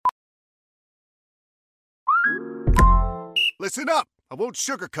Listen up. I won't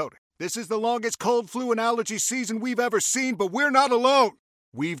sugarcoat it. This is the longest cold, flu, and allergy season we've ever seen, but we're not alone.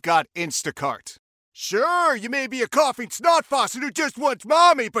 We've got Instacart. Sure, you may be a coughing snot faucet who just wants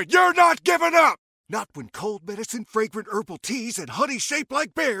mommy, but you're not giving up. Not when cold medicine, fragrant herbal teas, and honey shaped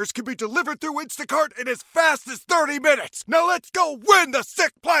like bears can be delivered through Instacart in as fast as 30 minutes. Now let's go win the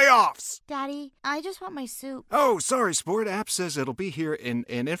sick playoffs. Daddy, I just want my soup. Oh, sorry, Sport. App says it'll be here in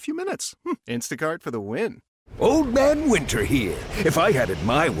a few minutes. Instacart for the win. Old Man Winter here. If I had it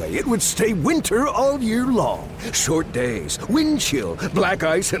my way, it would stay winter all year long. Short days, wind chill, black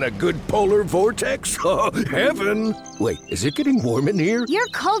ice, and a good polar vortex. Oh, heaven. Wait, is it getting warm in here? Your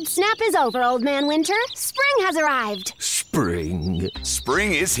cold snap is over, Old Man Winter. Spring has arrived. Spring.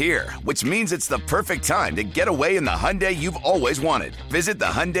 Spring is here, which means it's the perfect time to get away in the Hyundai you've always wanted. Visit the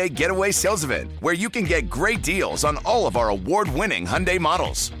Hyundai Getaway Sales Event, where you can get great deals on all of our award-winning Hyundai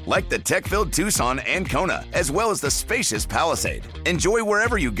models, like the tech-filled Tucson and Kona, as well as the spacious Palisade. Enjoy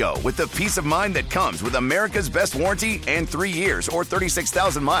wherever you go with the peace of mind that comes with America's best warranty and 3 years or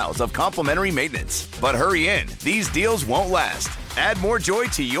 36,000 miles of complimentary maintenance. But hurry in, these deals won't last. Add more joy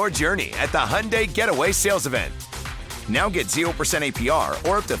to your journey at the Hyundai Getaway Sales Event. Now get 0% APR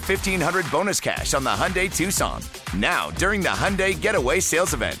or up to $1,500 bonus cash on the Hyundai Tucson. Now, during the Hyundai Getaway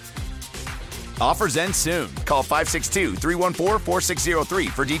Sales Event. Offers end soon. Call 562-314-4603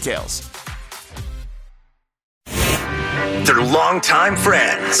 for details. They're longtime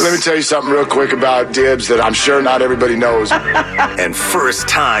friends. Let me tell you something real quick about Dibs that I'm sure not everybody knows. And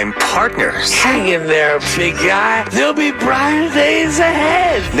first-time partners. Hang in there, big guy. There'll be brighter days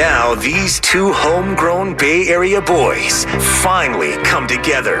ahead. Now, these two homegrown Bay Area boys finally come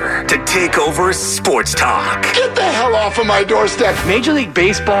together to take over sports talk. Get the hell off of my doorstep. Major League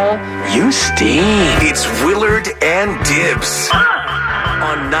Baseball, you stink. It's Willard and Dibs.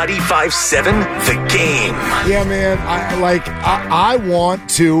 On 95.7 The Game. Yeah, man, I want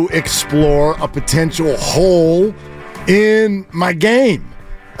to explore a potential hole in my game.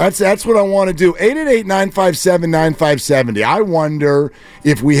 That's what I want to do. 888-957-9570. I wonder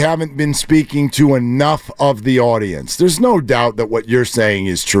if we haven't been speaking to enough of the audience. There's no doubt that what you're saying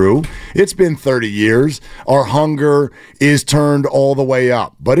is true. It's been 30 years. Our hunger is turned all the way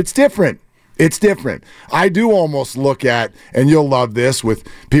up, but it's different. It's different. I do almost look at, and you'll love this, with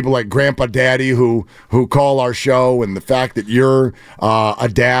people like Grandpa Daddy who call our show, and the fact that you're a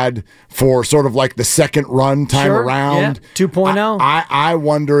dad for sort of like the second run time around. Yeah, 2.0. I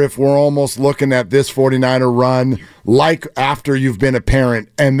wonder if we're almost looking at this 49er run like after you've been a parent,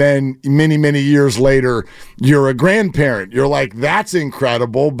 and then many, many years later, you're a grandparent. You're like, that's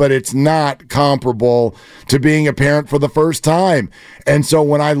incredible, but it's not comparable to being a parent for the first time. And so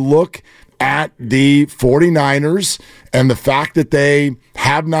when I look at the 49ers and the fact that they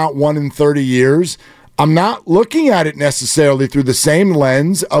have not won in 30 years, I'm not looking at it necessarily through the same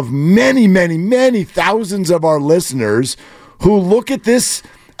lens of many, many, many thousands of our listeners who look at this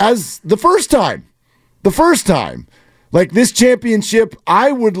as the first time. The first time. Like this championship,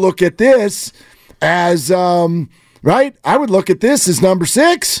 I would look at this as, right? I would look at this as number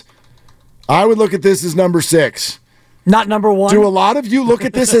 6. I would look at this as number 6. Not number 1. Do a lot of you look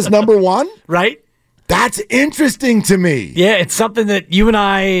at this as number 1? Right. That's interesting to me. Yeah, it's something that you and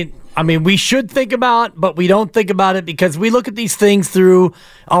I mean, we should think about, but we don't think about it because we look at these things through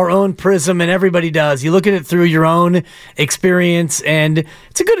our own prism, and everybody does. You look at it through your own experience, and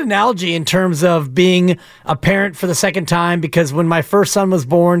it's a good analogy in terms of being a parent for the second time, because when my first son was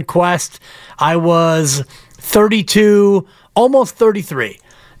born, Quest, I was 32, almost 33.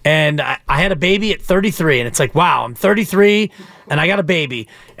 And I had a baby at 33, and it's like, wow, I'm 33, and I got a baby.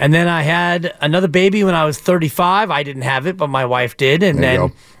 And then I had another baby when I was 35. I didn't have it, but my wife did. And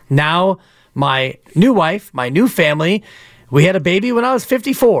then now my new wife, my new family, we had a baby when I was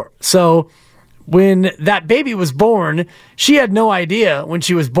 54. So when that baby was born, she had no idea when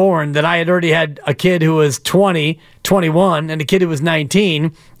she was born that I had already had a kid who was 20, 21, and a kid who was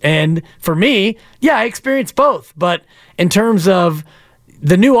 19. And for me, yeah, I experienced both. But in terms of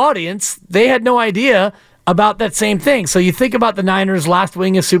the new audience, they had no idea about that same thing. So you think about the Niners last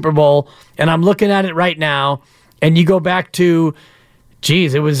winning a Super Bowl, and I'm looking at it right now, and you go back to,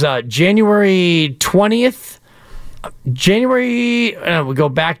 it was January 20th. We go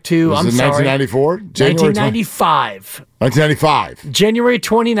back to, was it 1994? 1995. 1995. January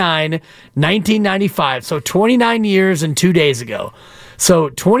 29, 1995. So 29 years and 2 days ago. So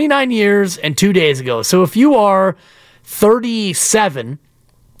 29 years and 2 days ago. So if you are 37,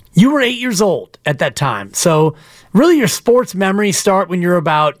 you were 8 years old at that time. So really your sports memories start when you're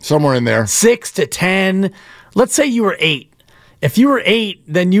about somewhere in there, 6 to 10. Let's say you were 8. If you were 8,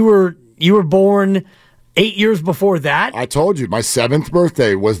 then you were born 8 years before that? I told you, my 7th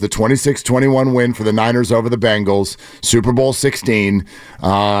birthday was the 26-21 win for the Niners over the Bengals, Super Bowl 16.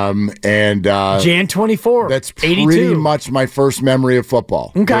 Jan 24, that's 82. Pretty much my first memory of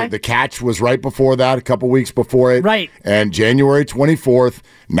football. Okay. The catch was right before that, a couple weeks before it. Right. And January 24th,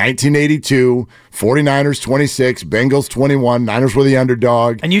 1982, 49ers 26, Bengals 21. Niners were the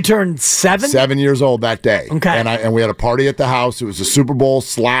underdog. And you turned 7? 7 years old that day. Okay. And we had a party at the house. It was a Super Bowl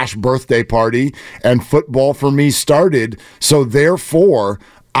 / birthday party, and football for me started. So therefore,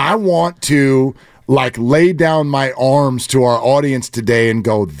 I want to lay down my arms to our audience today and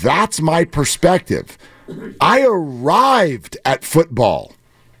go, that's my perspective. I arrived at football,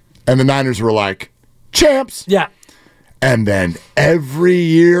 and the Niners were like, champs. Yeah. And then every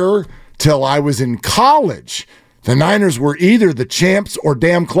year till I was in college, the Niners were either the champs or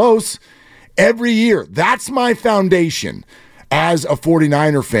damn close. Every year. That's my foundation as a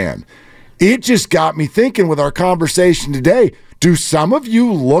 49er fan. It just got me thinking with our conversation today. Do some of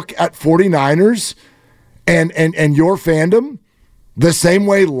you look at 49ers and your fandom the same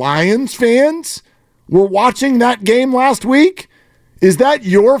way Lions fans were watching that game last week? Is that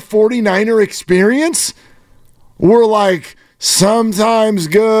your 49er experience? We're like, sometimes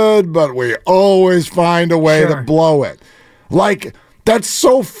good, but we always find a way to blow it. That's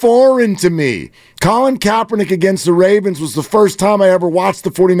so foreign to me. Colin Kaepernick against the Ravens was the first time I ever watched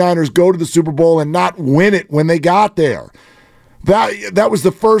the 49ers go to the Super Bowl and not win it when they got there. That was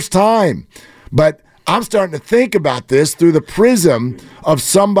the first time. But I'm starting to think about this through the prism of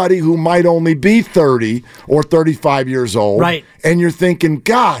somebody who might only be 30 or 35 years old. Right. And you're thinking,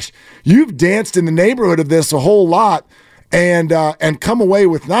 gosh, you've danced in the neighborhood of this a whole lot and come away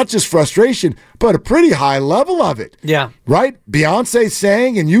with not just frustration, but a pretty high level of it. Yeah. Right? Beyonce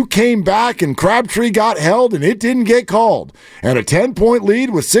sang, and you came back, and Crabtree got held, and it didn't get called. And a 10-point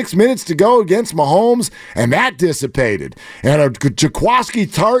lead with 6 minutes to go against Mahomes, and that dissipated. And a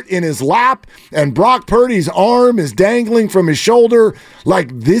Jaquaski tart in his lap, and Brock Purdy's arm is dangling from his shoulder.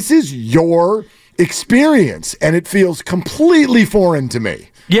 This is your experience, and it feels completely foreign to me.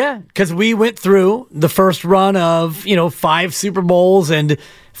 Yeah, because we went through the first run of, 5 Super Bowls and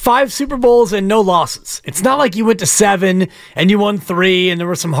no losses. It's not like you went to 7 and you won 3 and there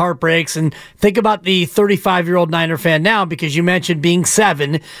were some heartbreaks. And think about the 35-year-old Niner fan now, because you mentioned being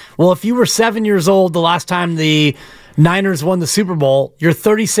 7. Well, if you were 7 years old the last time the Niners won the Super Bowl, you're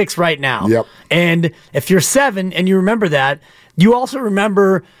 36 right now. Yep. And if you're 7 and you remember that, you also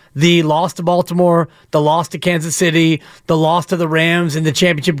remember the loss to Baltimore, the loss to Kansas City, the loss to the Rams in the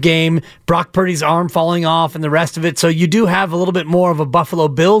championship game, Brock Purdy's arm falling off, and the rest of it. So you do have a little bit more of a Buffalo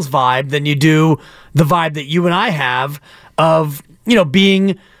Bills vibe than you do the vibe that you and I have of,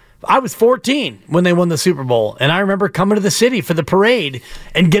 being... I was 14 when they won the Super Bowl, and I remember coming to the city for the parade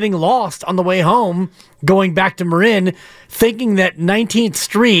and getting lost on the way home, going back to Marin, thinking that 19th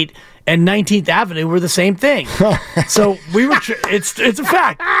Street and 19th Avenue were the same thing. So we were, it's a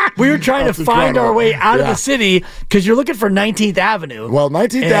fact. We were trying to find our way out of the city because you're looking for 19th Avenue. Well,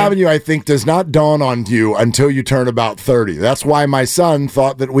 19th Avenue, I think, does not dawn on you until you turn about 30. That's why my son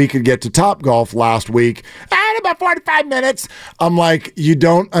thought that we could get to Topgolf last week in about 45 minutes. I'm like, you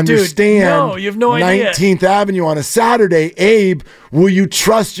don't understand. Dude, no, you have no idea. 19th Avenue on a Saturday. Abe, will you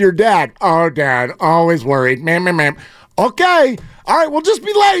trust your dad? Oh, Dad, always worried. Ma'am. Okay. All right, we'll just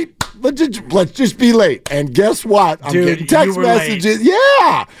be late. Let's just be late. And guess what? I'm getting text messages. Late.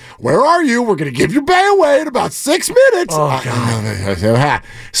 Yeah. Where are you? We're going to give your bay away in about 6 minutes. Oh, God.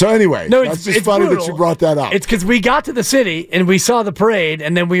 So anyway, it's just funny brutal. that you brought that up. It's because we got to the city and we saw the parade,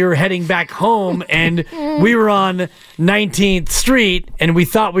 and then we were heading back home, and we were on 19th Street, and we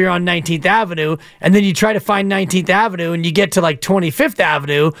thought we were on 19th Avenue, and then you try to find 19th Avenue, and you get to 25th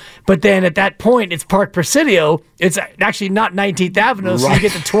Avenue, but then at that point, it's Park Presidio. It's actually not 19th Avenue, so you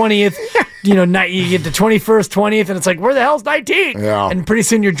get to 20th, you get to 21st, 20th, and it's like, where the hell's 19th? Yeah. And pretty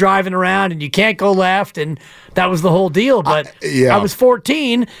soon you're driving around, and you can't go left, and that was the whole deal. But I was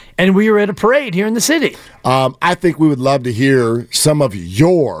 14, and we were at a parade here in the city. I think we would love to hear some of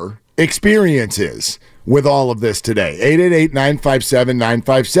your experiences with all of this today.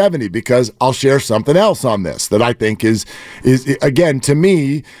 888-957-9570, because I'll share something else on this that I think is again, to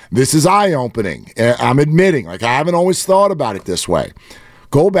me, this is eye-opening. I'm admitting, I haven't always thought about it this way.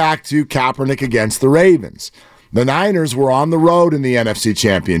 Go back to Kaepernick against the Ravens. The Niners were on the road in the NFC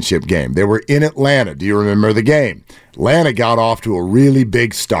Championship game. They were in Atlanta. Do you remember the game? Atlanta got off to a really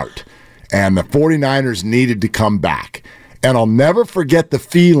big start, and the 49ers needed to come back. And I'll never forget the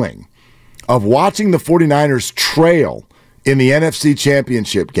feeling of watching the 49ers trail in the NFC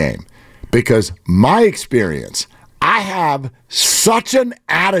Championship game, because my experience, I have such an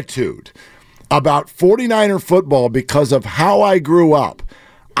attitude about 49er football because of how I grew up.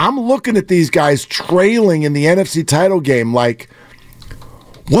 I'm looking at these guys trailing in the NFC title game like,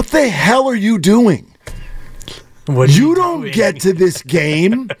 what the hell are you doing? You don't get to this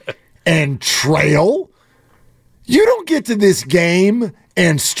game and trail. You don't get to this game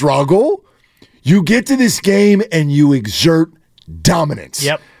and struggle. You get to this game and you exert dominance.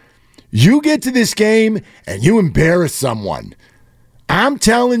 Yep. You get to this game and you embarrass someone. I'm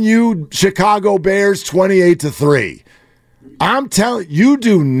telling you, Chicago Bears 28-3. I'm telling you,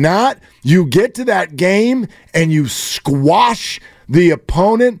 do not. You get to that game and you squash the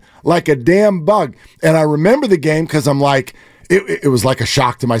opponent like a damn bug. And I remember the game because I'm like, it was like a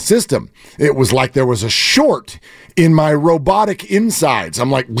shock to my system. It was like there was a short in my robotic insides.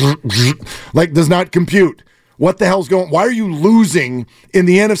 I'm like, does not compute. What the hell's going on? Why are you losing in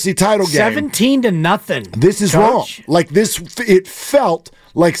the NFC title game? 17-0. This is wrong. Like this, it felt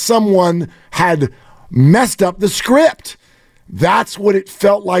like someone had messed up the script. That's what it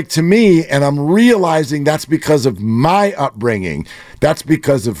felt like to me, and I'm realizing that's because of my upbringing. That's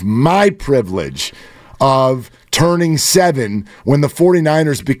because of my privilege of turning 7 when the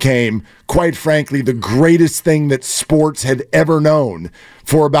 49ers became, quite frankly, the greatest thing that sports had ever known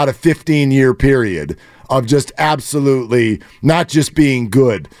for about a 15-year period of just absolutely not just being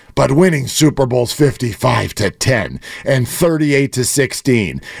good, but winning Super Bowls 55-10 and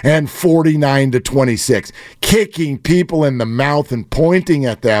 38-16 and 49-26, kicking people in the mouth and pointing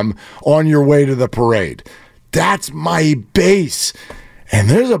at them on your way to the parade. That's my base. And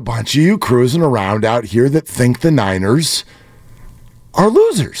there's a bunch of you cruising around out here that think the Niners are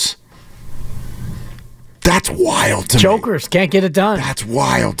losers. That's wild to me. Jokers can't get it done. That's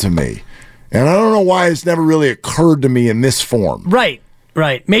wild to me. And I don't know why it's never really occurred to me in this form. Right.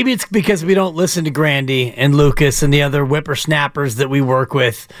 Maybe it's because we don't listen to Grandy and Lucas and the other whippersnappers that we work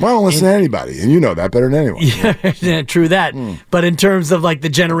with. Well, I don't listen to anybody, and you know that better than anyone. Yeah, true that. But in terms of like the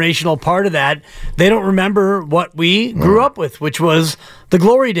generational part of that, they don't remember what we grew up with, which was the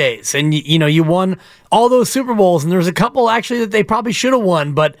glory days. And, you won all those Super Bowls, and there's a couple actually that they probably should have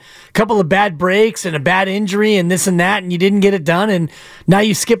won, but a couple of bad breaks and a bad injury and this and that, and you didn't get it done. And now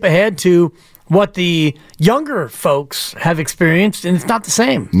you skip ahead to what the younger folks have experienced, and it's not the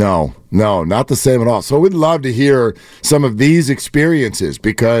same. No, not the same at all. So we'd love to hear some of these experiences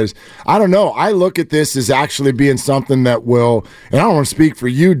because, I don't know, I look at this as actually being something that will, and I don't want to speak for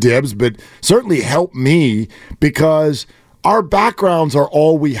you, Dibs, but certainly help me because our backgrounds are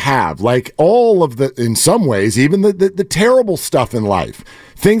all we have. Like all of the, in some ways, even the terrible stuff in life.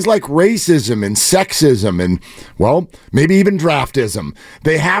 Things like racism and sexism and, well, maybe even draftism.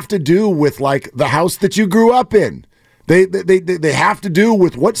 They have to do with, like, the house that you grew up in. They have to do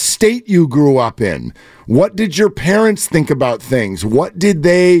with what state you grew up in. What did your parents think about things? What did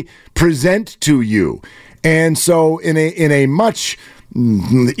they present to you? And so in a much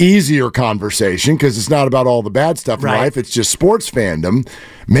easier conversation, because it's not about all the bad stuff in life, it's just sports fandom,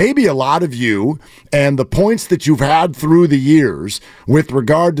 maybe a lot of you and the points that you've had through the years with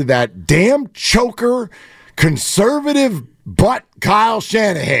regard to that damn choker, conservative butt Kyle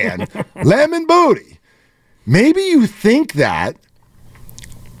Shanahan, lemon booty, maybe you think that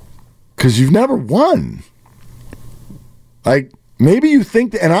because you've never won. Like, maybe you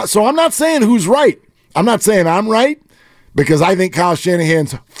think that, so I'm not saying who's right. I'm not saying I'm right, because I think Kyle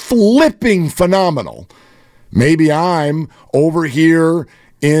Shanahan's flipping phenomenal. Maybe I'm over here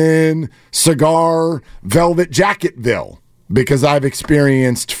in cigar velvet jacketville because I've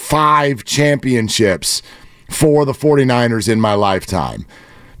experienced 5 championships for the 49ers in my lifetime.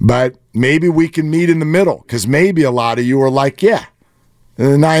 But maybe we can meet in the middle because maybe a lot of you are like, yeah,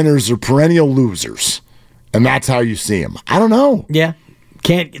 the Niners are perennial losers. And that's how you see them. I don't know. Yeah.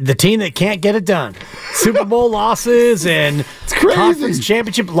 The team that can't get it done. Super Bowl losses and conference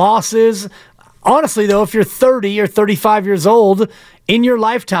championship losses. Honestly, though, if you're 30 or 35 years old in your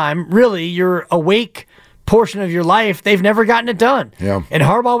lifetime, really, your awake portion of your life, they've never gotten it done. Yeah. And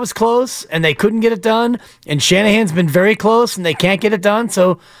Harbaugh was close, and they couldn't get it done. And Shanahan's been very close, and they can't get it done.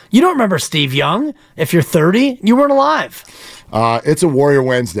 So you don't remember Steve Young. If you're 30, you weren't alive. It's a Warrior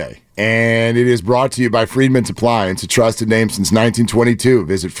Wednesday, and it is brought to you by Freedman's Appliance, a trusted name since 1922.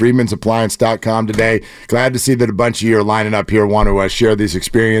 Visit freedmansappliance.com today. Glad to see that a bunch of you are lining up here, want to share these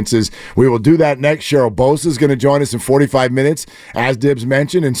experiences. We will do that next. Cheryl Bosa is going to join us in 45 minutes, as Dibs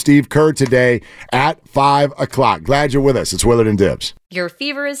mentioned, and Steve Kerr today at 5 o'clock. Glad you're with us. It's Willard and Dibs. Your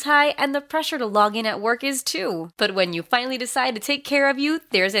fever is high, and the pressure to log in at work is too. But when you finally decide to take care of you,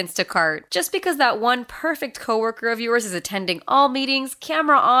 there's Instacart. Just because that one perfect coworker of yours is attending all meetings,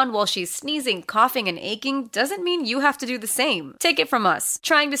 camera on while she's sneezing, coughing, and aching, doesn't mean you have to do the same. Take it from us.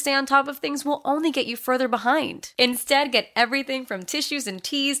 Trying to stay on top of things will only get you further behind. Instead, get everything from tissues and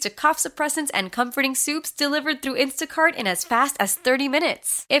teas to cough suppressants and comforting soups delivered through Instacart in as fast as 30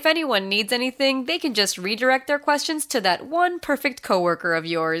 minutes. If anyone needs anything, they can just redirect their questions to that one perfect coworker of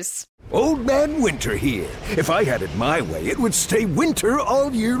yours. Old Man Winter here. If I had it my way, it would stay winter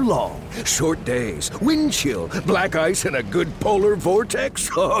all year long. Short days, wind chill, black ice, and a good polar vortex.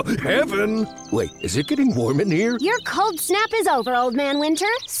 Oh, heaven! Wait, is it getting warm in here? Your cold snap is over, Old Man Winter.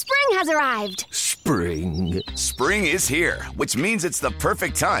 Spring has arrived. Spring. Spring is here, which means it's the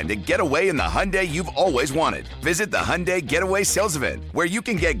perfect time to get away in the Hyundai you've always wanted. Visit the Hyundai Getaway Sales Event, where you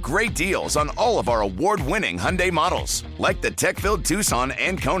can get great deals on all of our award-winning Hyundai models, like the tech-filled Tucson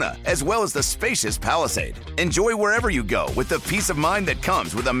and Kona, as well as the spacious Palisade. Enjoy wherever you go with the peace of mind that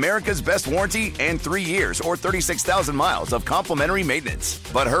comes with America's best warranty and 3 years or 36,000 miles of complimentary maintenance.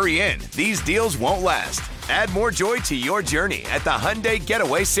 But hurry in, these deals won't last. Add more joy to your journey at the Hyundai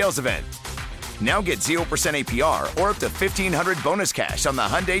Getaway Sales Event. Now get 0% APR or up to $1,500 bonus cash on the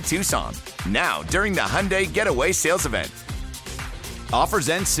Hyundai Tucson. Now, during the Hyundai Getaway Sales Event. Offers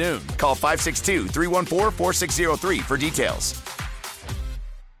end soon. Call 562-314-4603 for details.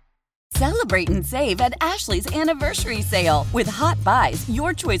 Celebrate and save at Ashley's Anniversary Sale. With Hot Buys,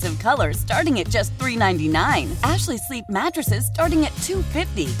 your choice of colors starting at just $3.99. Ashley Sleep mattresses starting at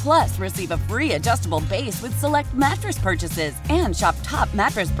 $2.50. Plus, receive a free adjustable base with select mattress purchases. And shop top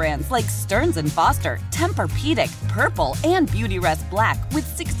mattress brands like Stearns & Foster, Tempur-Pedic, Purple, and Beautyrest Black with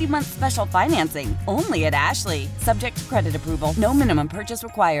 60-month special financing. Only at Ashley. Subject to credit approval. No minimum purchase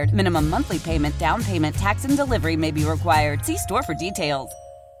required. Minimum monthly payment, down payment, tax, and delivery may be required. See store for details.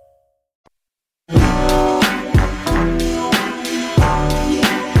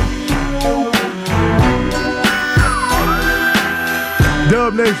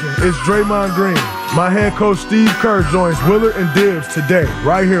 Dub Nation, it's Draymond Green. My head coach Steve Kerr joins Willard and Dibs today,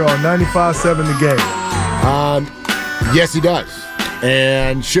 right here on 95.7 The Game. Yes, he does.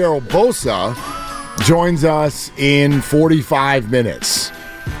 And Cheryl Bosa joins us in 45 minutes.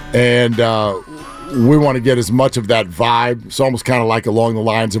 And we want to get as much of that vibe. It's almost kind of like along the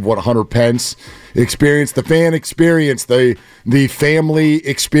lines of what Hunter Pence experienced, the fan experience, the family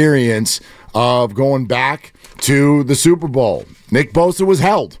experience of going back to the Super Bowl. Nick Bosa was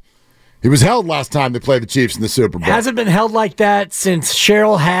held. He was held last time they played the Chiefs in the Super Bowl. Hasn't been held like that since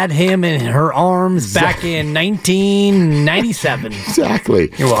Cheryl had him in her arms back in 1997.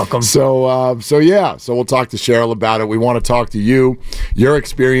 Exactly. You're welcome. So we'll talk to Cheryl about it. We want to talk to you, your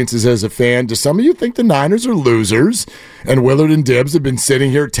experiences as a fan. Do some of you think the Niners are losers? And Willard and Dibs have been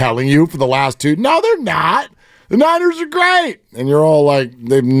sitting here telling you for the last two. No, they're not. The Niners are great. And you're all like,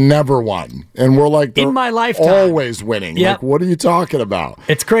 they've never won. And we're like, they're in my lifetime, always winning. Yep. Like, what are you talking about?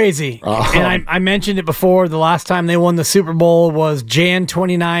 It's crazy. And I mentioned it before. The last time they won the Super Bowl was Jan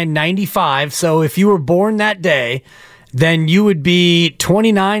 29, 95. So if you were born that day, then you would be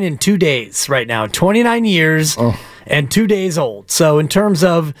 29 in 2 days right now. 29 years and 2 days old. So in terms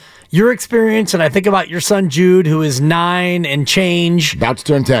of your experience, and I think about your son Jude, who is 9 and change. About to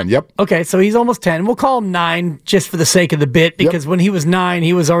turn 10, yep. Okay, so he's almost 10. We'll call him 9 just for the sake of the bit, because when he was 9,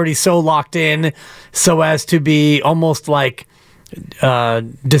 he was already so locked in so as to be almost like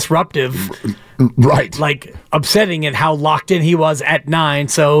disruptive. Right. Like upsetting at how locked in he was at 9.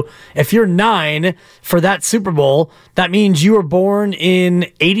 So if you're 9 for that Super Bowl, that means you were born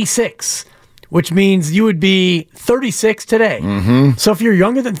in 86. Which means you would be 36 today. Mm-hmm. So if you're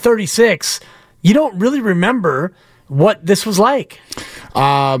younger than 36, you don't really remember what this was like.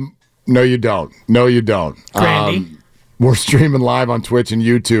 No, you don't. No, you don't. Grandy. We're streaming live on Twitch and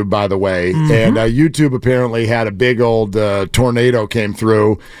YouTube, by the way. Mm-hmm. And YouTube apparently had a big old tornado came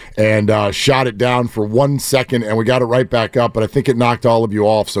through and shot it down for 1 second, and we got it right back up. But I think it knocked all of you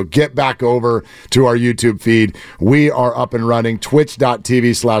off. So get back over to our YouTube feed. We are up and running.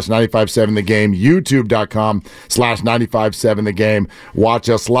 Twitch.tv/957 The Game. YouTube.com/957 The Game. Watch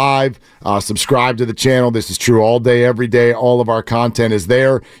us live. Subscribe to the channel. This is true all day, every day. All of our content is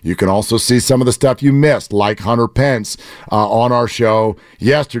there. You can also see some of the stuff you missed, like Hunter Pence on our show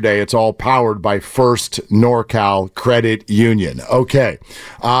yesterday. It's all powered by First NorCal Credit Union. Okay,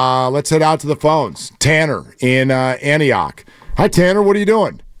 let's head out to the phones. Tanner in Antioch. Hi, Tanner. What are you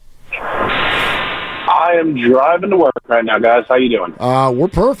doing? I am driving to work right now, guys. How you doing? We're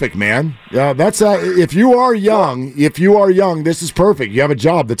perfect, man. That's if you are young, this is perfect. You have a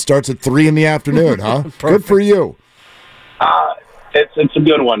job that starts at 3 in the afternoon, huh? Good for you. It's a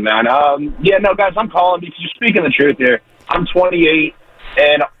good one, man. Yeah, no, guys, I'm calling because you're speaking the truth here. I'm 28,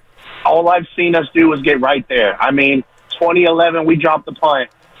 and all I've seen us do is get right there. I mean, 2011, we dropped the punt.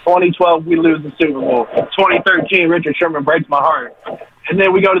 2012, we lose the Super Bowl. 2013, Richard Sherman breaks my heart. And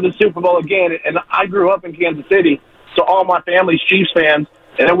then we go to the Super Bowl again, and I grew up in Kansas City, so all my family's Chiefs fans,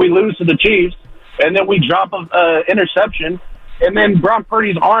 and then we lose to the Chiefs, and then we drop an interception, and then Brock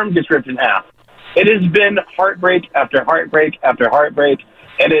Purdy's arm gets ripped in half. It has been heartbreak after heartbreak after heartbreak,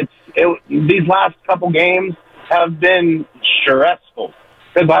 and these last couple games have been stressful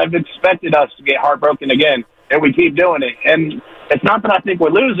because I've expected us to get heartbroken again, and we keep doing it. And it's not that I think we're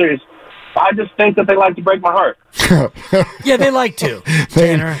losers. I just think that they like to break my heart. Yeah, they like to.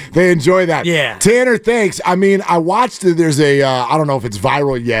 Tanner. They enjoy that. Yeah. Tanner, thanks. I mean, I watched it. There's I don't know if it's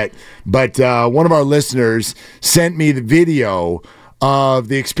viral yet, but one of our listeners sent me the video of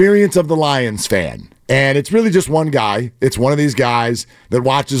the experience of the Lions fan. And it's really just one guy. It's one of these guys that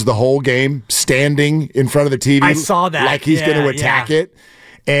watches the whole game standing in front of the TV. I saw that. Like he's going to attack it.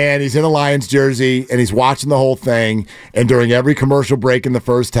 And he's in a Lions jersey, and he's watching the whole thing. And during every commercial break in the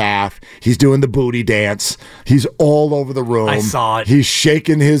first half, he's doing the booty dance. He's all over the room. I saw it. He's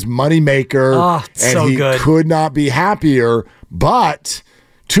shaking his moneymaker. Oh, it's and so he good. could not be happier. But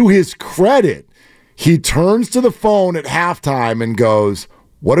to his credit, he turns to the phone at halftime and goes,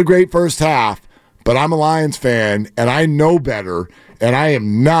 "What a great first half, but I'm a Lions fan, and I know better, and I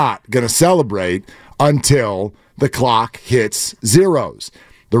am not going to celebrate until the clock hits zeros."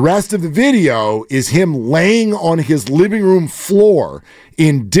 The rest of the video is him laying on his living room floor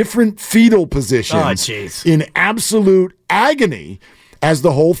in different fetal positions in absolute agony as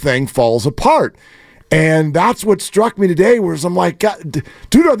the whole thing falls apart. And that's what struck me today, whereas I'm like, God,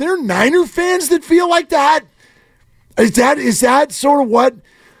 dude, are there Niner fans that feel like that? Is that sort of what,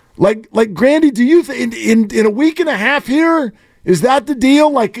 like Grandy, do you in a week and a half here, is that the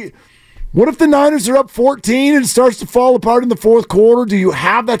deal? Like, what if the Niners are up 14 and it starts to fall apart in the fourth quarter? Do you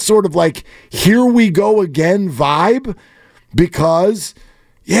have that sort of like, here we go again vibe? Because,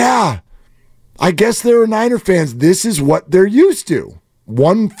 yeah, I guess there are Niner fans. This is what they're used to.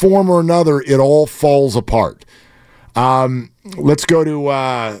 One form or another, it all falls apart. Let's go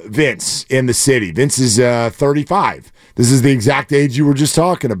to Vince in the city. Vince is 35. This is the exact age you were just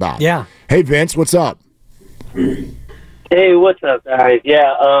talking about. Yeah. Hey, Vince, what's up? Hey, what's up, guys?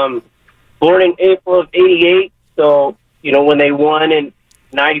 Yeah, born in April of 88, so, when they won in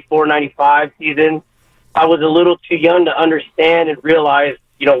 94, 95 season, I was a little too young to understand and realize,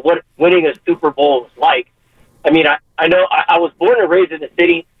 what winning a Super Bowl was like. I mean, I know I was born and raised in the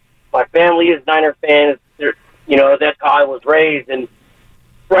city. My family is Niner fans. That's how I was raised. And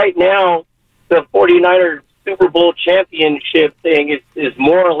right now, the 49ers Super Bowl championship thing is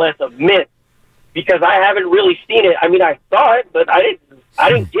more or less a myth because I haven't really seen it. I mean, I saw it, but I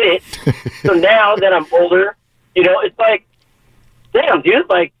didn't get it. So now that I'm older, it's like, damn, dude,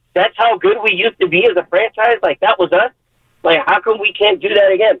 like, that's how good we used to be as a franchise. Like, that was us. Like, how come we can't do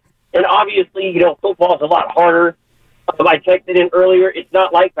that again? And obviously, football is a lot harder. I texted in earlier. It's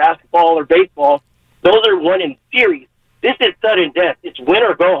not like basketball or baseball. Those are won in series. This is sudden death. It's win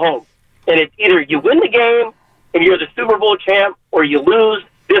or go home. And it's either you win the game and you're the Super Bowl champ, or you lose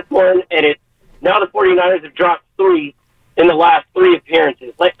this one, and now the 49ers have dropped 3 in the last 3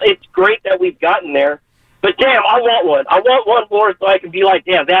 appearances. Like, it's great that we've gotten there, but damn, I want one. I want one more so I can be like,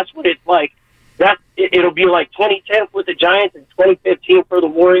 damn, that's what it's like. It'll be like 2010 with the Giants and 2015 for the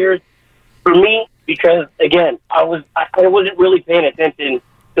Warriors for me, because again, I wasn't really paying attention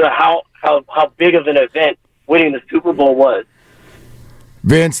to how big of an event winning the Super Bowl was.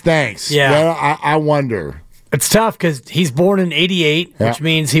 Vince, thanks. Yeah. I wonder. It's tough because he's born in 88, which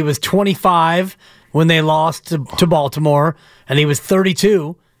means he was 25 when they lost to Baltimore, and he was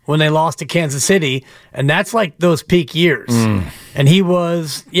 32 when they lost to Kansas City, and that's like those peak years. And he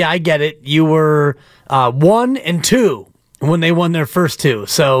was, I get it. You were 1 and 2 when they won their first 2,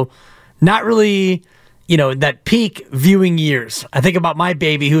 so not really, that peak viewing years. I think about my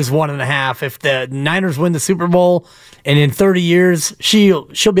baby who's 1.5. If the Niners win the Super Bowl, and in 30 years she'll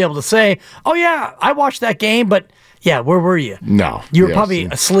be able to say, "Oh yeah, I watched that game," but yeah, where were you? No, you were probably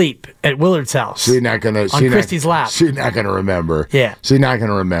asleep at Willard's house. She's not gonna on Christy's lap. She's not gonna remember. Yeah, she's not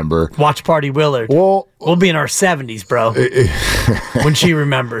gonna remember. Watch Party Willard. Well, we'll be in our 70s, bro, when she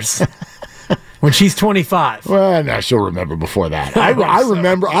remembers. When she's 25. Well, no, she'll remember before that.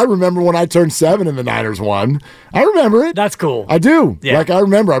 I remember when I turned 7 and the Niners won. I remember it. That's cool. I do. Yeah. Like, I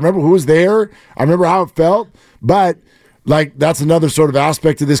remember who was there. I remember how it felt. But, like, that's another sort of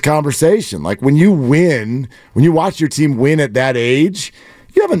aspect of this conversation. Like, when you win, when you watch your team win at that age,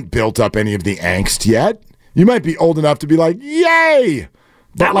 you haven't built up any of the angst yet. You might be old enough to be like, yay!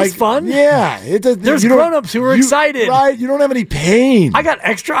 But that was fun. Yeah. There's grown-ups who were excited. Right. You don't have any pain. I got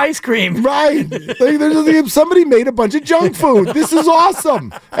extra ice cream. Right. Somebody made a bunch of junk food. This is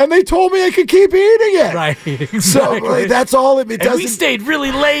awesome. And they told me I could keep eating it. Right. Exactly. So that's all it does. And we stayed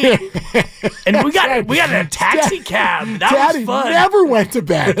really late. And we got a taxi cab. That Daddy was fun. Never went to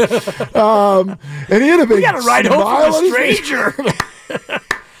bed. And he had a big We got to ride home smile from a on his face. stranger.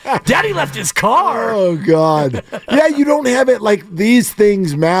 Daddy left his car. Oh, God. Yeah, you don't have it like these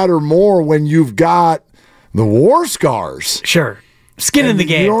things matter more when you've got the war scars. Sure. Skin in the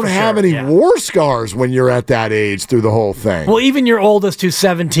game. You don't have any war scars when you're at that age through the whole thing. Well, even your oldest who's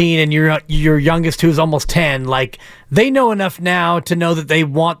 17 and your youngest who's almost 10, like they know enough now to know that they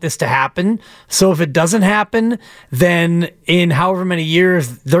want this to happen. So if it doesn't happen, then in however many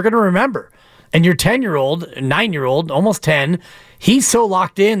years, they're going to remember. And your 10-year-old, 9-year-old, almost 10, he's so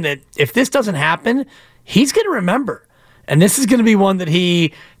locked in that if this doesn't happen, he's going to remember. And this is going to be one that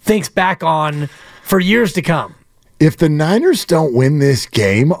he thinks back on for years to come. If the Niners don't win this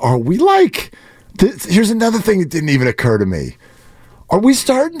game, are we like... Here's another thing that didn't even occur to me. Are we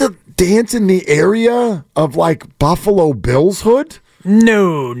starting to dance in the area of like Buffalo Bills hood?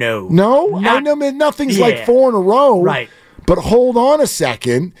 No. No? I know nothing's like 4 in a row. Right. But hold on a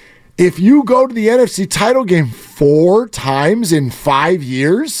second. If you go to the NFC title game 4 times in 5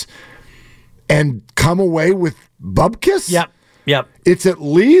 years and come away with bubkiss? Yep. It's at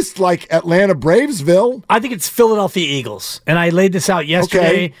least like Atlanta Bravesville. I think it's Philadelphia Eagles. And I laid this out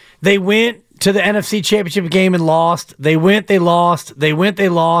yesterday. Okay. They went to the NFC Championship game and lost. They went, they lost. They went, they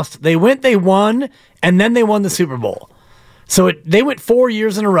lost. They went, they won. And then they won the Super Bowl. So they went 4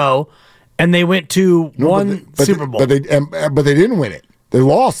 years in a row, and they went to Super Bowl. But they didn't win it. They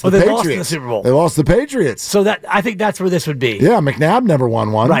lost the Patriots. They lost in the Super Bowl. They lost the Patriots. So I think that's where this would be. Yeah, McNabb never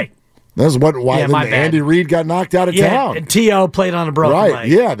won one. Right. That's why Andy Reid got knocked out of town. And T.O. played on a broken leg.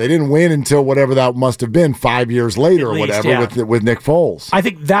 Yeah, they didn't win until whatever that must have been 5 years later or whatever with Nick Foles. I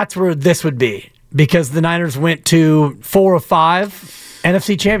think that's where this would be because the Niners went to 4 of 5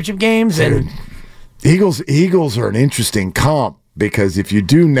 NFC Championship games. And Eagles are an interesting comp because if you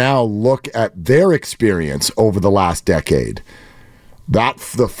do now look at their experience over the last decade,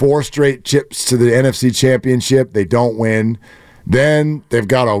 the 4 straight trips to the NFC Championship, they don't win. Then they've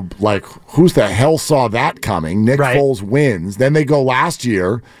got who's the hell saw that coming? Nick Foles wins. Then they go last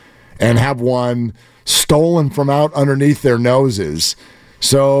year and have one stolen from out underneath their noses.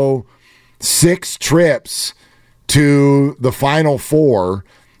 So 6 trips to the Final Four.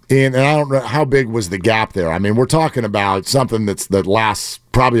 And I don't know how big was the gap there. I mean, we're talking about something that lasts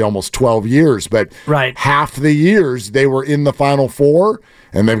probably almost 12 years, but half the years they were in the Final Four,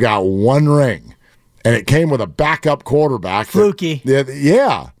 and they've got 1 ring. And it came with a backup quarterback. Fluky.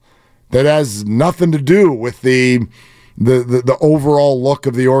 That has nothing to do with the overall look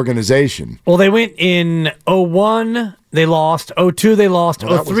of the organization. Well, they went in 01, they lost. 02, they lost.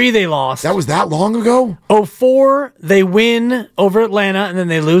 03, they lost. That was that long ago? 04, they win over Atlanta, and then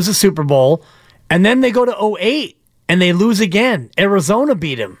they lose the Super Bowl. And then they go to 08, and they lose again. Arizona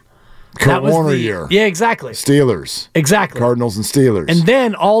beat them. Kurt Warner year. Yeah, exactly. Steelers. Exactly. Cardinals and Steelers. And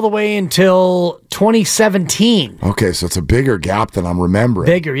then all the way until 2017. Okay, so it's a bigger gap than I'm remembering.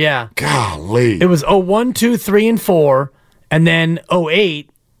 Bigger, yeah. Golly. It was 01, 2, 3, and 4, and then 08,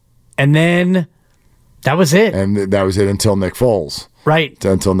 and then that was it. And that was it until Nick Foles. Right.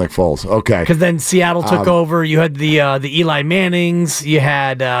 Until Nick Foles. Okay. Because then Seattle took over. You had the Eli Mannings. You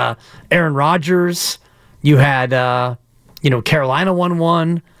had Aaron Rodgers. You had Carolina won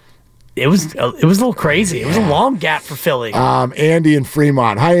one. It was a little crazy. Yeah. It was a long gap for Philly. Andy in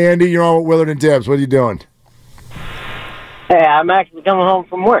Fremont. Hi, Andy. You're on with Willard and Dibs. What are you doing? Hey, I'm actually coming home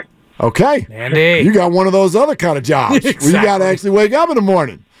from work. Okay. Andy. You got one of those other kind of jobs Exactly. where you got to actually wake up in the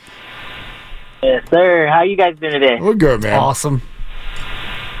morning. Yes, sir. How you guys doing today? We're good, man. Awesome.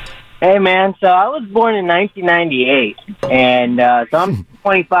 Hey, man. So I was born in 1998, and so I'm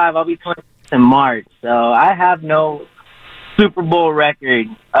 25. I'll be 26 in March. So I have no Super Bowl record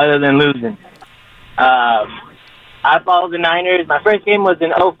other than losing. I followed the Niners. My first game was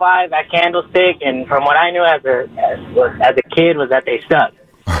in 05 at Candlestick, and from what I knew as a kid was that they sucked.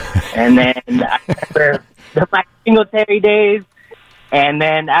 And then I remember the Mike Singletary days, and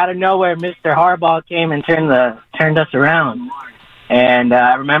then out of nowhere, Mr. Harbaugh came and turned us around. And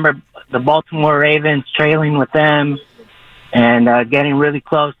I remember the Baltimore Ravens trailing with them and getting really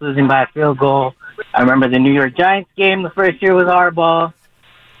close, losing by a field goal. I remember the New York Giants game the first year with Harbaugh.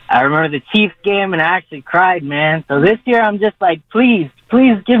 I remember the Chiefs game, and I actually cried, man. So this year, I'm just like, please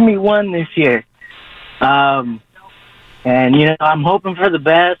give me one this year. And, I'm hoping for the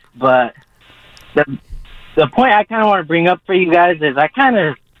best, but the point I kind of want to bring up for you guys is I kind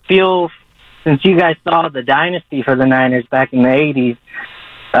of feel, since you guys saw the dynasty for the Niners back in the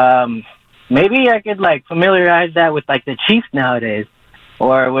 80s, maybe I could, like, familiarize that with, like, the Chiefs nowadays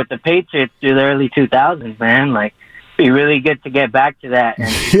or with the Patriots through the early 2000s, man. Like, it'd be really good to get back to that. And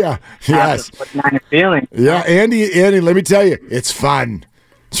yes. Feeling. Yeah, Andy, let me tell you, it's fun.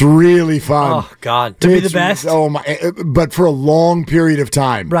 It's really fun. Oh, God. To be the best? Oh, my. But for a long period of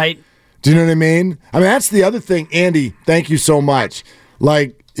time. Right. Do you know what I mean? I mean, that's the other thing. Andy, thank you so much.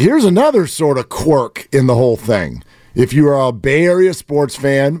 Like, here's another sort of quirk in the whole thing. If you are a Bay Area sports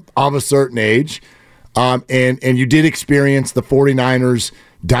fan of a certain age, and you did experience the 49ers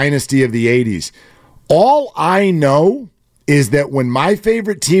dynasty of the 80s, all I know is that when my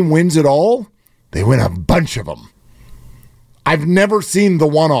favorite team wins it all, they win a bunch of them. I've never seen the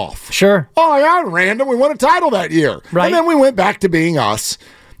one-off. Sure. Oh, yeah, random. We won a title that year. Right. And then we went back to being us.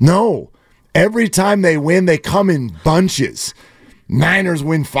 No. Every time they win, they come in bunches. Niners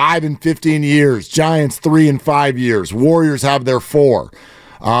win 5 in 15 years. Giants 3 in 5 years. Warriors have their 4.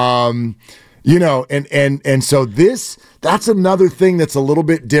 And so that's another thing that's a little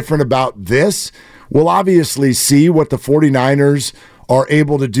bit different about this. We'll obviously see what the 49ers are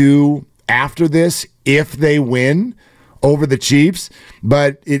able to do after this if they win over the Chiefs,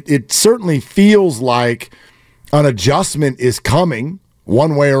 but it certainly feels like an adjustment is coming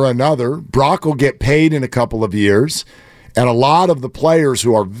one way or another. Brock will get paid in a couple of years, and a lot of the players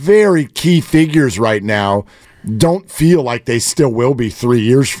who are very key figures right now don't feel like they still will be 3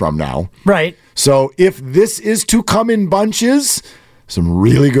 years from now. Right. So if this is to come in bunches, some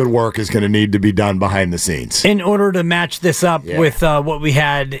really good work is going to need to be done behind the scenes in order to match this up with what we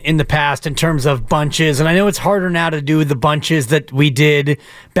had in the past in terms of bunches. And I know it's harder now to do the bunches that we did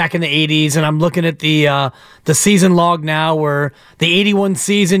back in the 80s. And I'm looking at the season log now, where the 81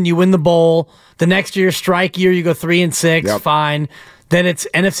 season, you win the bowl. The next year, strike year, you go 3-6, fine. Then it's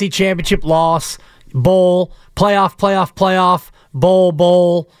NFC Championship loss, bowl, playoff,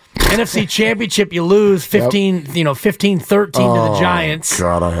 bowl. NFC Championship, you lose 15-13 to the Giants.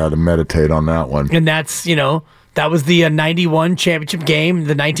 God, I had to meditate on that one. And that's, that was the 91 championship game,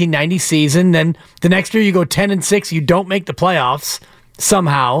 the 1990 season. Then the next year you go 10-6, you don't make the playoffs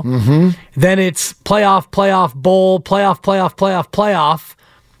somehow. Mm-hmm. Then it's playoff, bowl, playoff.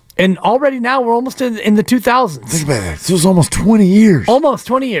 And already now we're almost in the 2000s. Think about that. This was almost 20 years. Almost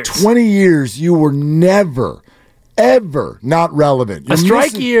 20 years. 20 years you were never, ever not relevant. You had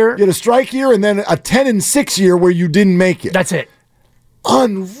a strike year, and then a 10-6 year where you didn't make it. That's it.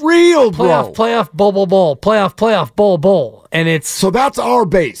 Unreal, bro. Playoff, bowl. Playoff, bowl. And it's... So that's our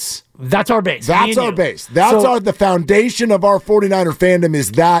base. That's our base. That's our base. That's the foundation of our 49er fandom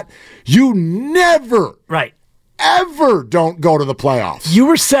is that you never... Right. Ever don't go to the playoffs. You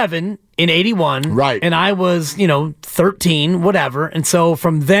were 7 in 81. Right. And I was, 13, whatever. And so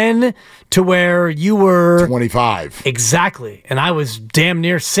from then to where you were 25. Exactly. And I was damn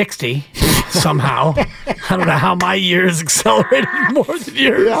near 60 somehow. I don't know how my years accelerated more than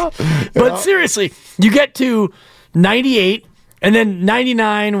yours. Yeah. But seriously, you get to 98 and then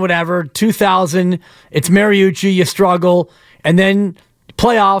 99, whatever, 2000, it's Mariucci, you struggle, and then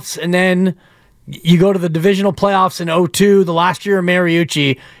playoffs, and then you go to the divisional playoffs in 2002, the last year of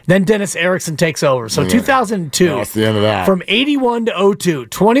Mariucci. Then Dennis Erickson takes over. So 2002. That's the end of that. From 81 to 2002,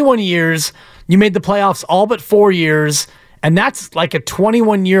 21 years. You made the playoffs all but 4 years. And that's like a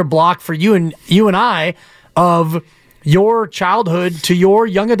 21-year block for you and I of your childhood to your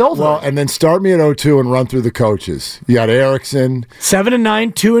young adulthood. Well, and then start me at 2002 and run through the coaches. You got Erickson.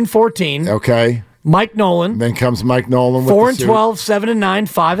 7-9, 2-14. Okay. Mike Nolan. Then comes Mike Nolan with 4-12,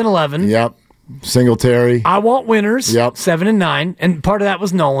 7-9, 5-11. Yep. Singletary. I want winners. Yep. 7-9, and part of that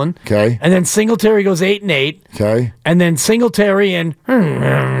was Nolan. Okay. And then Singletary goes 8-8. Okay. And then Singletary and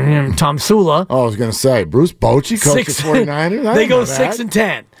Tom Sula. Oh, I was going to say Bruce Bochy coached the 49ers. They go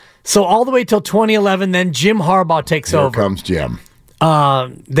 6-10. So all the way till 2011. Then Jim Harbaugh takes over. Here comes Jim.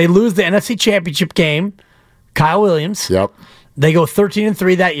 They lose the NFC Championship game. Kyle Williams. Yep. They go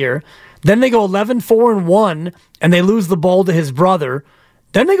 13-3 that year. Then they go 11-4-1, and they lose the bowl to his brother.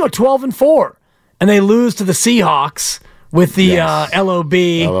 Then they go 12-4. And they lose to the Seahawks with the LOB.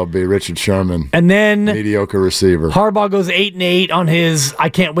 LOB, Richard Sherman. And then... mediocre receiver. Harbaugh goes 8-8 on his I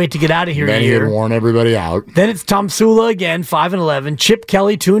can't wait to get out of here then year. Then he had worn everybody out. Then it's Tom Sula again, 5-11. Chip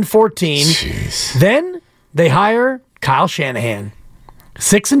Kelly, 2-14. Jeez. Then they hire Kyle Shanahan.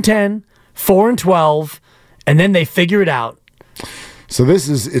 6-10, 4-12, and then they figure it out. So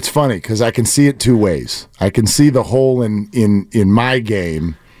it's funny because I can see it two ways. I can see the hole in my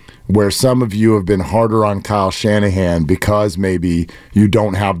game where some of you have been harder on Kyle Shanahan because maybe you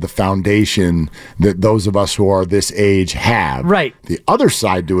don't have the foundation that those of us who are this age have. Right. The other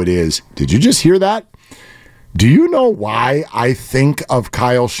side to it is, did you just hear that? Do you know why I think of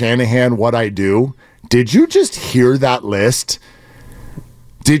Kyle Shanahan what I do? Did you just hear that list?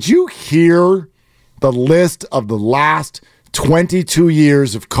 Did you hear the list of the last 22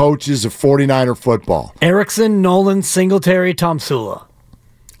 years of coaches of 49er football? Erickson, Nolan, Singletary, Tom Sula.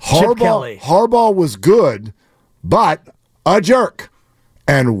 Chip Kelly. Harbaugh was good, but a jerk,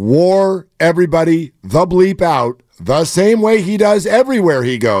 and wore everybody the bleep out the same way he does everywhere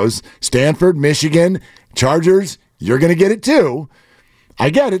he goes. Stanford, Michigan, Chargers, you're going to get it too.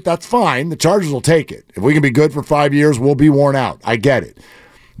 I get it. That's fine. The Chargers will take it. If we can be good for 5 years, we'll be worn out. I get it.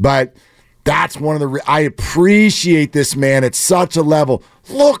 But that's one of the I appreciate this man at such a level.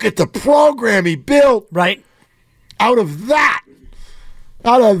 Look at the program he built. Right. Out of that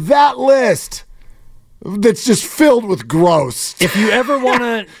list that's just filled with gross. If you ever want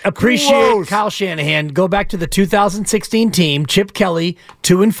to appreciate Kyle Shanahan, go back to the 2016 team, Chip Kelly,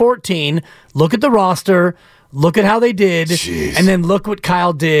 2-14. Look at the roster. Look at how they did. Jeez. And then look what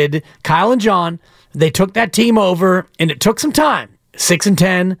Kyle did. Kyle and John, they took that team over, and it took some time.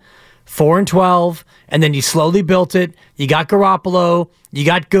 6-10, 4-12, and then you slowly built it. You got Garoppolo. You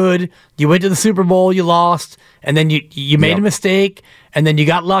got good. You went to the Super Bowl. You lost. And then you made a mistake, and then you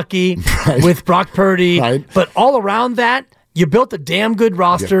got lucky with Brock Purdy. Right. But all around that, you built a damn good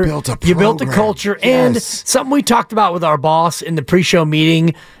roster. You built a culture. Yes. And something we talked about with our boss in the pre-show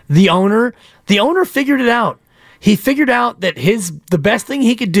meeting, the owner figured it out. He figured out that the best thing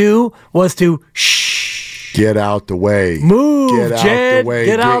he could do was to get out the way. Move, get out Jed. the way.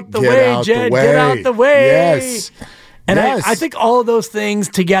 Get out the way, Jed. Get out the way. Yes. And yes. I think all of those things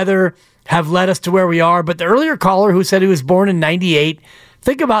together have led us to where we are. But the earlier caller who said he was born in 98,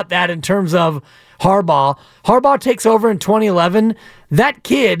 think about that in terms of Harbaugh. Harbaugh takes over in 2011. That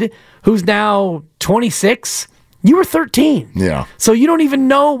kid who's now 26, you were 13. Yeah. So you don't even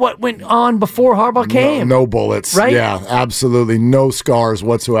know what went on before Harbaugh came. No bullets. Right? Yeah, absolutely. No scars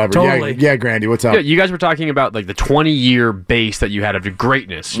whatsoever. Totally. Yeah, Grandy, what's up? Yeah, you guys were talking about like the 20-year base that you had of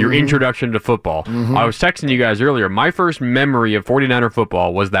greatness, your introduction to football. I was texting you guys earlier. My first memory of 49er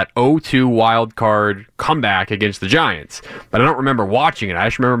football was that 0-2 wild card comeback against the Giants. But I don't remember watching it. I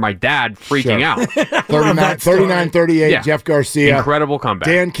just remember my dad freaking out. 39-38, Jeff Garcia. Incredible comeback.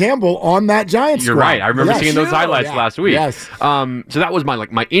 Dan Campbell on that Giants squad. You're right. I remember seeing those highlights last week. Yes. So that was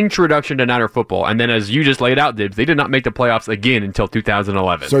my introduction to Niner football. And then as you just laid out, Dibs, they did not make the playoffs again until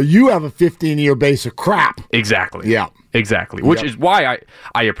 2011. So you have a 15-year base of crap. Exactly. Yeah. Exactly. Which is why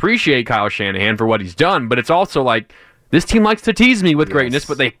I appreciate Kyle Shanahan for what he's done, but it's also like, this team likes to tease me with greatness,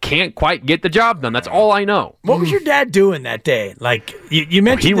 but they can't quite get the job done. That's all I know. What was your dad doing that day? Like you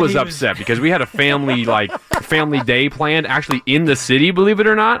mentioned, he was upset because we had a family family day planned actually in the city. Believe it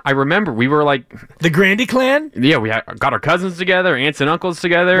or not, I remember we were like the Grandy clan. Yeah, we got our cousins together, aunts and uncles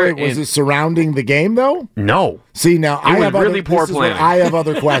together. Wait, was it surrounding the game though? No. See, now I have really poor planning. I have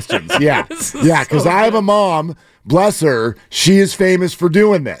other questions. Yeah, because I have a mom. Bless her. She is famous for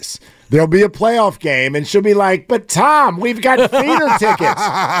doing this. There'll be a playoff game, and she'll be like, but Tom, we've got theater tickets.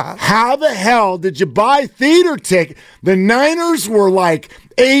 How the hell did you buy theater tickets? The Niners were like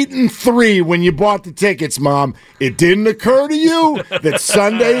 8-3 when you bought the tickets, Mom. It didn't occur to you that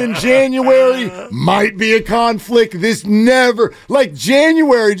Sunday in January might be a conflict. This never, like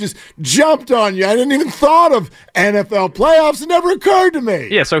January just jumped on you. I didn't even thought of NFL playoffs. It never occurred to me.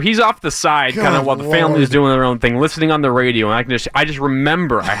 Yeah, so he's off the side kind of while the family is doing their own thing, listening on the radio, and I just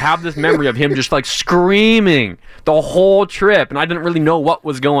remember, I have this memory of him just like screaming the whole trip, and I didn't really know what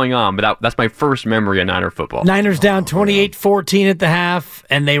was going on, but that's my first memory of Niner football. Niners down 28-14 at the half,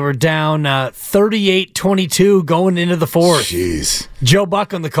 and they were down 38-22 going into the fourth. Jeez. Joe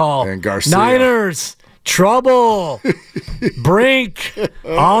Buck on the call. And Garcia. Niners, trouble. Brink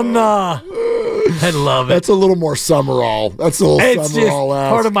on the... I love it. That's a little more Summerall. That's a little it's Summerall. Just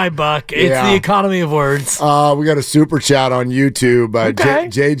part of my buck. It's the economy of words. We got a super chat on YouTube. Okay.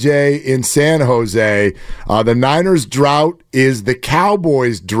 JJ in San Jose. The Niners drought is the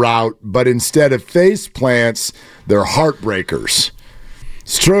Cowboys drought, but instead of face plants, they're heartbreakers.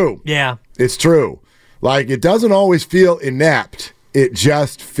 It's true. Yeah. It's true. Like, it doesn't always feel inept. It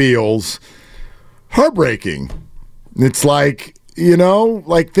just feels heartbreaking. It's like... You know,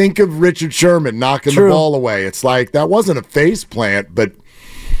 like think of Richard Sherman knocking the ball away. It's like that wasn't a face plant, but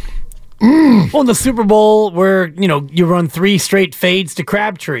well, in the Super Bowl where, you run 3 straight fades to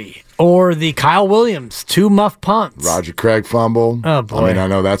Crabtree, or the Kyle Williams 2 muff punts. Roger Craig fumble. Oh boy. I mean, I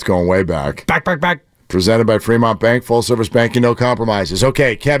know that's going way back. Back. Presented by Fremont Bank, full service banking, no compromises.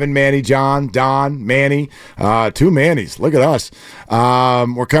 Okay, Kevin, Manny, John, Don, Manny, 2 Mannys. Look at us.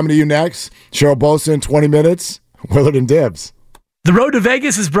 We're coming to you next. Cheryl Bosa in 20 minutes. Willard and Dibs. The Road to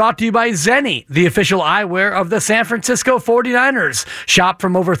Vegas is brought to you by Zenni, the official eyewear of the San Francisco 49ers. Shop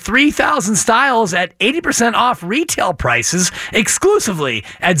from over 3,000 styles at 80% off retail prices exclusively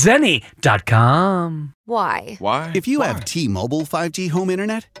at Zenni.com. Why? Why? If you have T-Mobile 5G home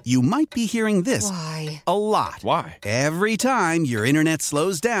internet, you might be hearing this Why? a lot. Why? Every time your internet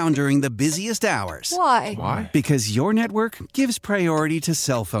slows down during the busiest hours. Why? Why? Because your network gives priority to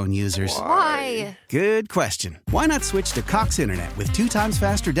cell phone users. Why? Good question. Why not switch to Cox Internet with 2 times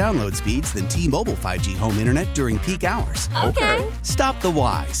faster download speeds than T-Mobile 5G home internet during peak hours? Okay. Stop the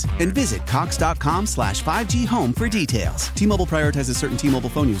whys and visit cox.com/5G home for details. T-Mobile prioritizes certain T-Mobile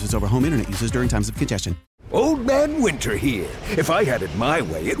phone users over home internet users during times of congestion. Old Man Winter here. If I had it my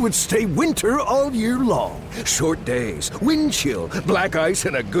way, it would stay winter all year long. Short days, wind chill, black ice,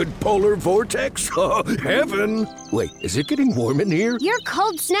 and a good polar vortex. Oh, heaven. Wait, is it getting warm in here? Your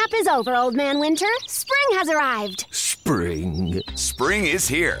cold snap is over, Old Man Winter. Spring has arrived. Spring. Spring is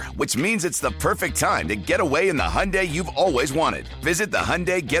here, which means it's the perfect time to get away in the Hyundai you've always wanted. Visit the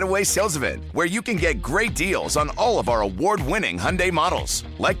Hyundai Getaway Sales Event, where you can get great deals on all of our award-winning Hyundai models,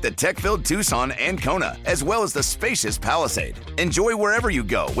 like the tech-filled Tucson and Kona, as well as the spacious Palisade. Enjoy wherever you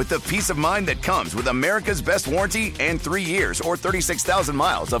go with the peace of mind that comes with America's best warranty and 3 years or 36,000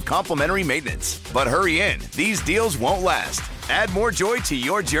 miles of complimentary maintenance. But hurry in, these deals won't last. Add more joy to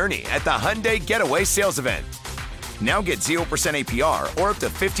your journey at the Hyundai Getaway Sales Event. Now get 0% APR or up to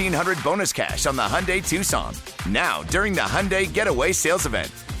 $1,500 bonus cash on the Hyundai Tucson. Now, during the Hyundai Getaway Sales Event.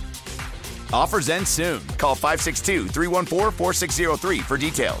 Offers end soon. Call 562-314-4603 for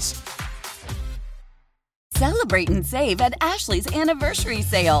details. Celebrate and save at Ashley's Anniversary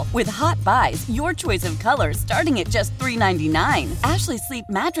Sale. With Hot Buys, your choice of colors starting at just $3.99. Ashley Sleep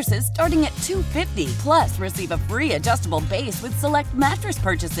mattresses starting at $2.50. Plus, receive a free adjustable base with select mattress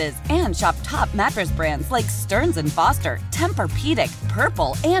purchases. And shop top mattress brands like Stearns & Foster, Tempur-Pedic,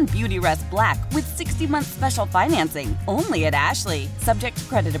 Purple, and Beautyrest Black with 60-month special financing. Only at Ashley. Subject to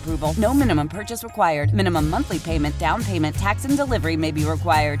credit approval. No minimum purchase required. Minimum monthly payment, down payment, tax, and delivery may be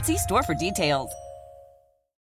required. See store for details.